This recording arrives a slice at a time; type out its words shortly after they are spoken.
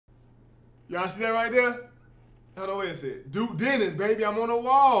Y'all see that right there? Hold on, wait a second. Duke Dennis, baby, I'm on the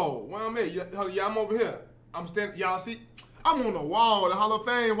wall. Where I'm at? Yeah, I'm over here. I'm standing. Y'all see? I'm on the wall, the Hall of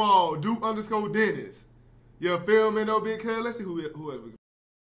Fame wall. Duke_Dennis. You feel me, no big cuz? Let's see who else.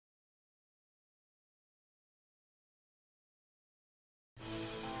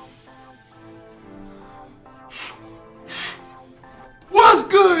 What's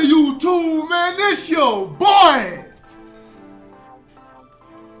good, YouTube, man? This your boy.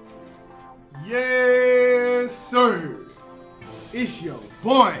 Yes, sir. It's your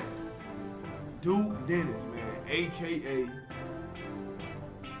boy, Duke Dennis, man, aka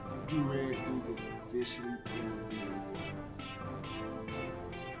Do-Rag Duke is officially in the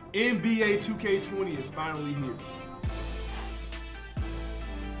building. NBA 2K20 is finally here.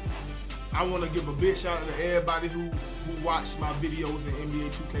 I want to give a big shout out to everybody who watched my videos in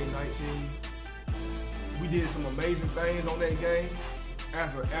NBA 2K19. We did some amazing things on that game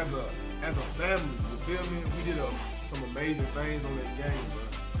as a family. You feel me? We did some amazing things on that game,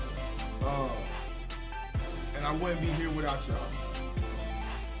 bro. And I wouldn't be here without y'all.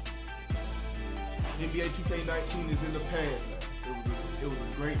 NBA 2K19 is in the past now. It was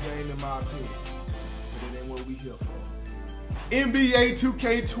a great game in my opinion, but it ain't what we here for. NBA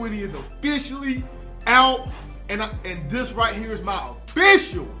 2K20 is officially out, and this right here is my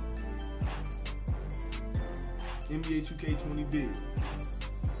official NBA 2K20 build.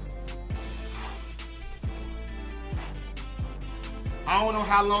 I don't know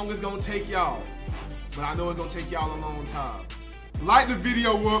how long it's gonna take y'all, but I know it's gonna take y'all a long time. Like the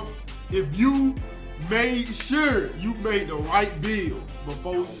video up if you made sure you made the right build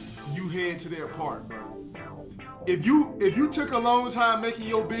before you head to that part, bro. If you took a long time making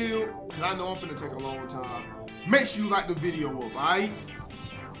your build, cause I know I'm finna take a long time, make sure you like the video up, alright?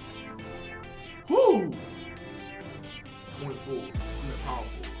 Whoo! Point forward,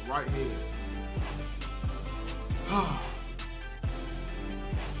 powerful, right hand.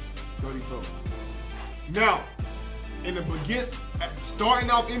 34. Now, in the beginning,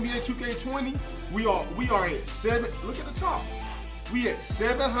 starting off NBA 2K20, we are at 7. Look at the top. We at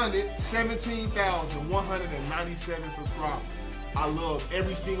 717,197 subscribers. I love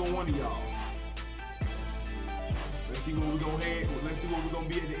every single one of y'all. Let's see where we're gonna head. Let's see where we're gonna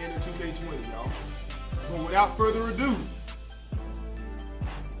be at the end of 2K20, y'all. But without further ado,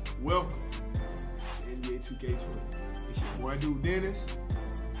 welcome to NBA 2K20. It's your boy Duke Dennis.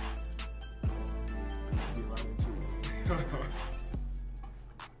 Let's get right into it.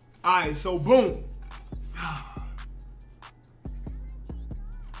 Alright, so boom.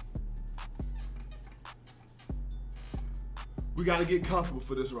 We gotta get comfortable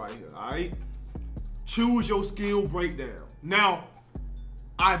for this right here, alright? Choose your skill breakdown. Now,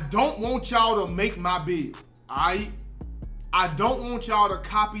 I don't want y'all to make my build, alright? I don't want y'all to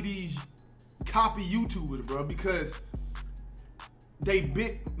copy YouTubers, bro, because they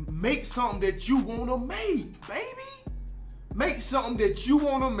make something that you wanna make, baby. Make something that you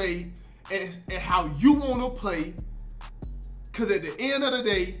wanna make and how you wanna play. Cause at the end of the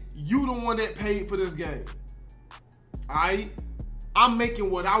day, you the one that paid for this game. Alright? I'm making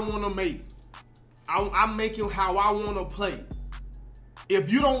what I wanna make. I'm making how I wanna play.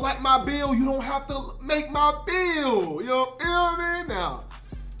 If you don't like my build, you don't have to make my build. You feel me? Now,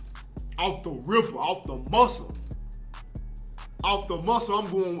 off the ripper, off the muscle. Off the muscle,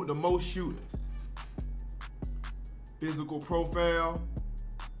 I'm going with the most shooting. Physical profile,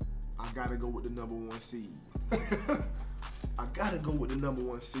 I gotta go with the #1 seed. I gotta go with the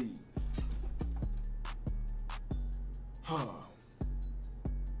 #1 seed.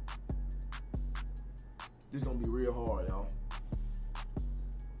 This gonna be real hard, y'all.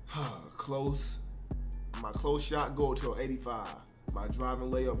 Close. My close shot go to an 85. My driving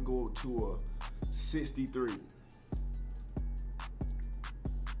layup go to a 63.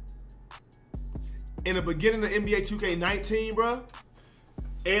 In the beginning of NBA 2K19, bro,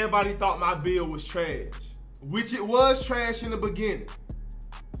 everybody thought my build was trash, which it was trash in the beginning.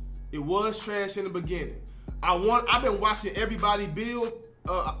 It was trash in the beginning. I've been watching everybody build,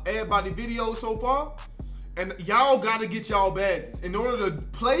 everybody videos so far, and y'all gotta get y'all badges. In order to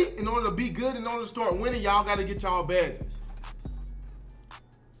play, in order to be good, in order to start winning, y'all gotta get y'all badges.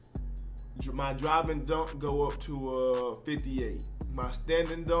 My driving dunk go up to 58. My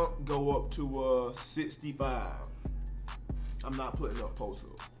standing dunk go up to 65. I'm not putting up post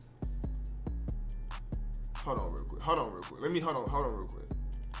up. Hold on real quick. Hold on real quick. Hold on real quick.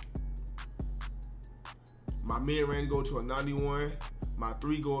 My mid range go to a 91. My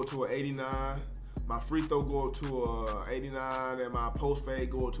 3 go up to an 89. My free throw go up to a 89, and my post fade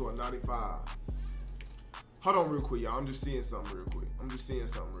go up to a 95. Hold on real quick, y'all. I'm just seeing something real quick.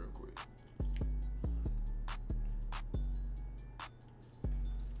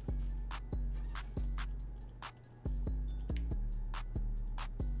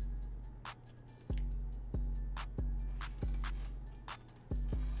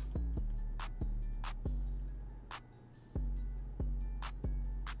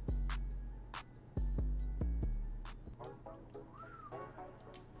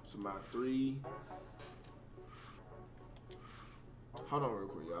 So my 3. Hold on real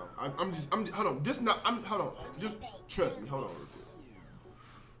quick, y'all. I'm just hold on. Hold on. Just trust me. Hold on real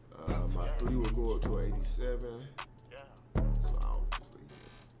quick. My 3 will go up to an 87. So I'll just leave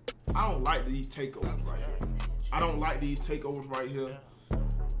it. I don't like these takeovers right here. I don't like these takeovers right here.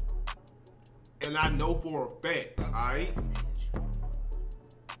 And I know for a fact, alright?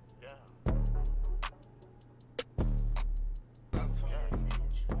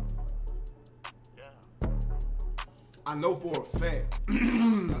 I know for a fact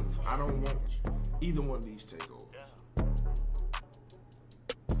I don't want either one of these takeovers.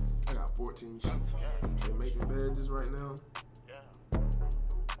 I got 14 sheets. They're making badges right now.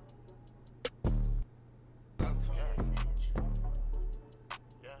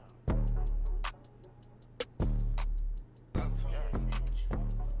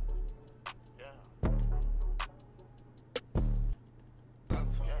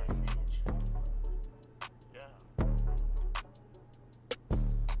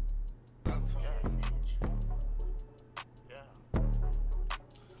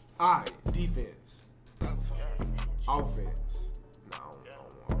 Alright, defense. Offense. No, I don't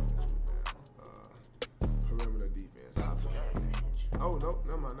want offense rebound. Perimeter defense. I'll put that in. Oh, no,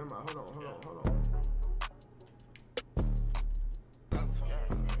 never mind. Hold on.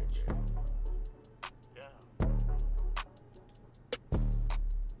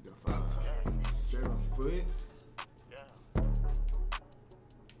 Define. 7 foot.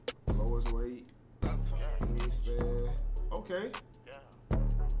 Lowest weight. Wingspan. Okay.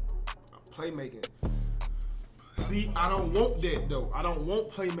 Playmaking. See, I don't want that though. I don't want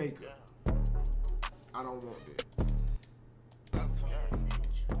playmaker. I don't want that.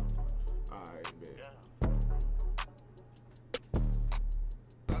 Alright, man.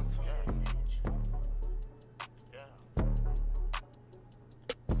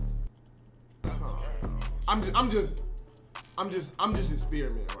 I'm just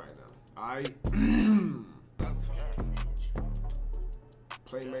experimenting right now. Alright.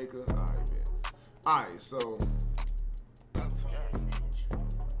 Playmaker. Alright, man. Alright, so.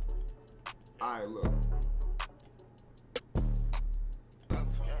 Alright, look.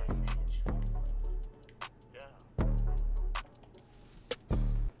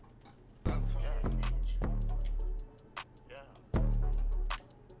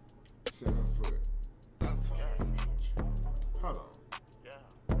 Hold on.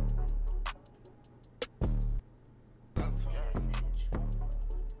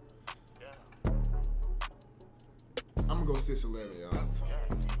 I'm gonna go 6'11", y'all.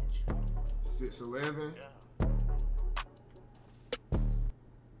 6'11".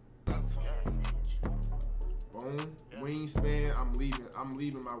 Boom. Wingspan. I'm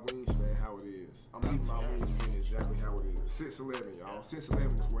leaving my wingspan how it is. I'm leaving my wingspan exactly how it is. 6'11", y'all.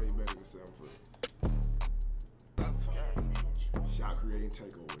 6'11" is way better than 7 foot. Shot creating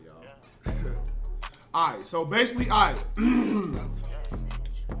takeover, y'all. Alright, so basically, alright,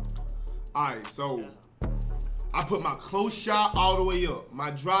 so I put my close shot all the way up,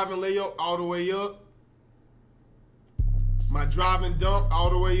 my driving layup all the way up, my driving dunk all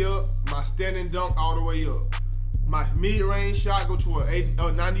the way up, my standing dunk all the way up. My mid-range shot go to a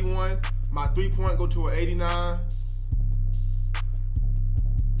 91, my 3-point go to an 89.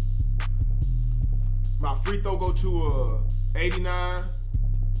 My free throw go to a 89.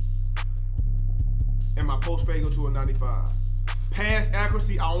 And my post fade go to a 95. Pass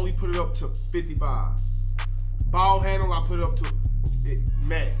accuracy, I only put it up to 55. Ball handle, I put it up to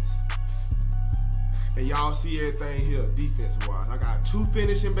max. And y'all see everything here defensive wise. I got 2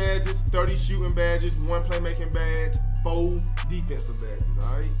 finishing badges, 30 shooting badges, 1 playmaking badge, 4 defensive badges,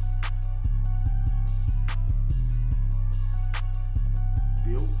 alright?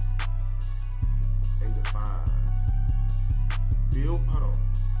 Built and defined. Built, hold on.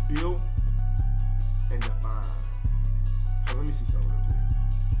 Built and defined. Hey, let me see something real quick.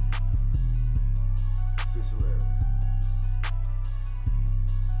 6'11".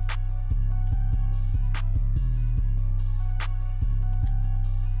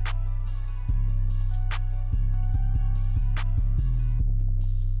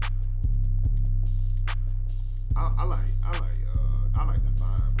 I like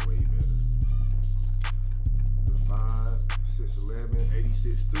defined way better. Defined 6'11",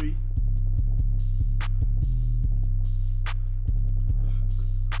 86'3".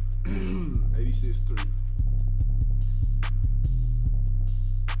 86'3".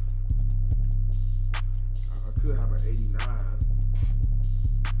 I could have an 89.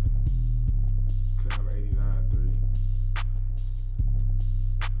 Could have an 89'3".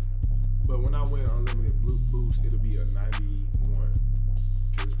 But when I win unlimited boost, it'll be a 91.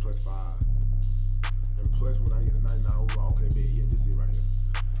 Cause it's +5. And plus when I get a 99 overall, okay, bet, yeah, this is right here.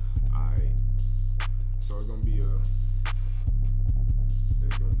 Alright. So it's gonna be a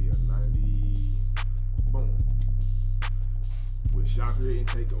 90, boom. With shot creating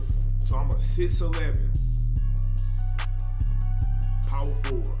takeover. So I'm a 6'11", power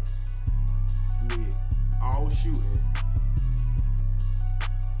forward with all shooting.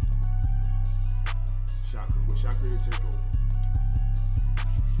 Shot creating takeover.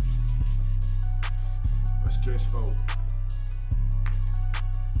 A stretch four.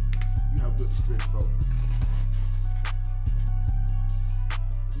 You have built the stretch four.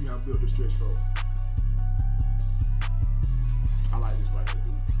 You have built the stretch four. I like this right here,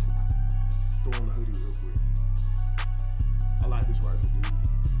 dude. Throw on the hoodie real quick. I like this right here, dude.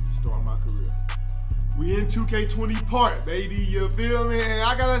 Start my career. We in 2K20 part, baby. You feel me? And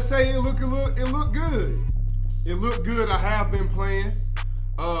I gotta say, it look good. It looked good. I have been playing.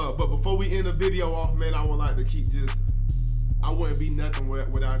 But before we end the video off, man, I would like to keep just. I wouldn't be nothing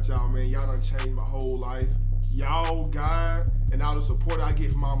without y'all, man. Y'all done changed my whole life. Y'all, God, and all the support I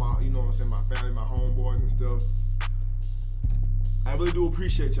get from all my, you know what I'm saying, my family, my homeboys and stuff. I really do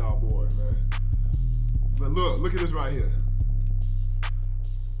appreciate y'all boys, man. But look at this right here.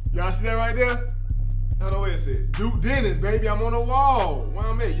 Y'all see that right there? Hold on, wait a second. Duke Dennis, baby, I'm on the wall. Where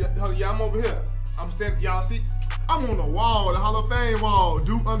I'm at? Yeah, I'm over here. I'm standing, y'all see? I'm on the wall, the Hall of Fame wall.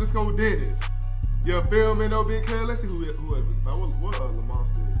 Duke_Dennis. You feel me, no big cuz? Let's see who what Lamont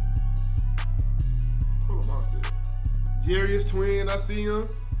said. What Lamont said? Jarius Twin, I see him.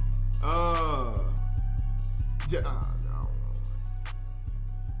 No, I don't know.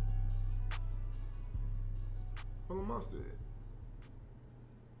 What Lamont said?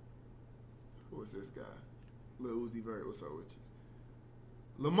 Who is this guy? Lil Uzi Vert, what's up with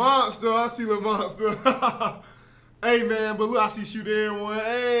you? Lamont still, I see Lamont still. Hey man, but look, I see shoot everyone.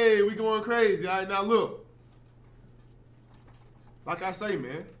 Hey, we going crazy. All right, now look. Like I say,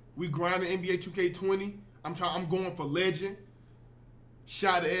 man, we grinding NBA 2K20. I'm going for legend.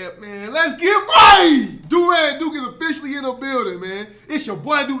 Shot at, man. Let's get right. Duke is officially in the building, man. It's your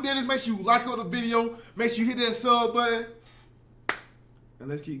boy Duke Dennis. Make sure you like on the video. Make sure you hit that sub button. And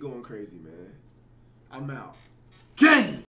let's keep going crazy, man. I'm out. Gang!